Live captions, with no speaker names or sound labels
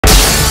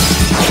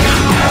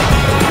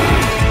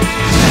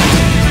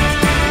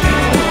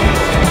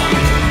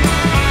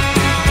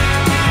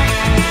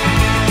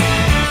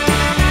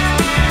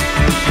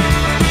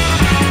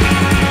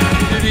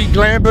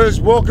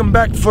campers, welcome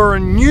back for a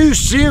new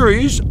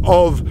series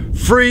of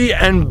free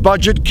and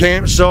budget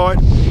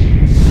campsite,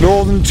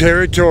 Northern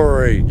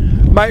Territory.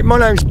 Mate, my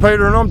name's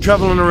Peter and I'm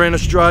travelling around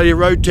Australia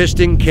road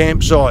testing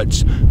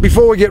campsites.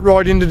 Before we get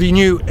right into the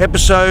new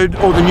episode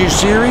or the new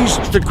series,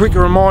 just a quick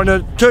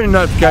reminder, turn your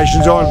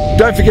notifications on.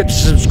 Don't forget to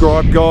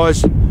subscribe,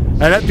 guys.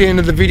 And at the end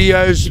of the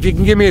videos, if you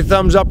can give me a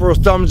thumbs up or a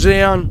thumbs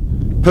down,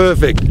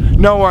 perfect,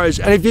 no worries.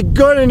 And if you've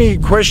got any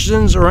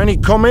questions or any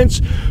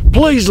comments,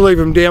 please leave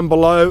them down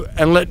below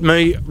and let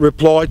me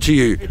reply to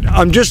you.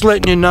 I'm just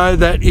letting you know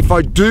that if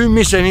I do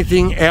miss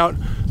anything out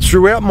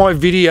throughout my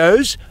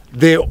videos,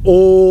 they're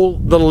all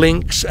the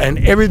links and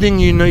everything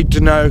you need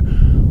to know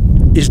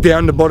is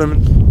down the bottom.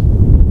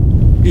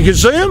 You can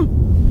see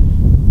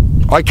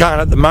them? I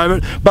can't at the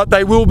moment, but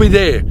they will be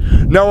there.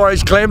 No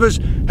worries, clampers.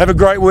 Have a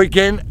great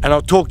weekend, and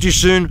I'll talk to you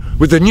soon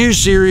with a new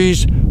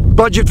series,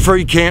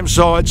 budget-free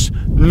campsites,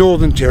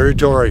 Northern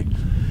Territory.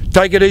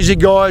 Take it easy,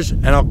 guys,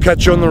 and I'll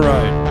catch you on the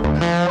road.